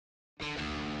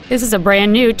This is a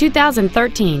brand new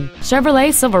 2013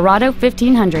 Chevrolet Silverado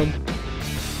 1500.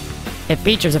 It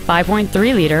features a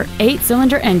 5.3-liter,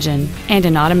 8-cylinder engine and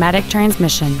an automatic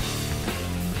transmission.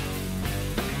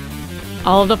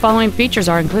 All of the following features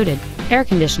are included: air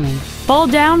conditioning,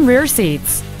 fold-down rear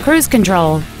seats, cruise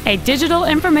control, a digital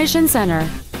information center,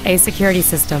 a security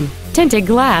system, tinted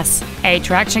glass, a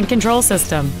traction control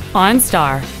system,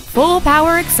 OnStar, full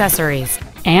power accessories,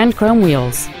 and chrome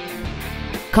wheels.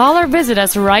 Call or visit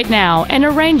us right now and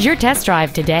arrange your test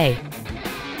drive today.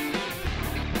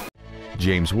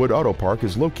 James Wood Auto Park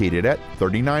is located at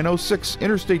 3906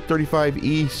 Interstate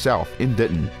 35E South in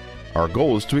Denton. Our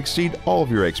goal is to exceed all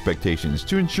of your expectations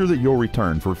to ensure that you'll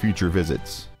return for future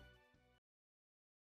visits.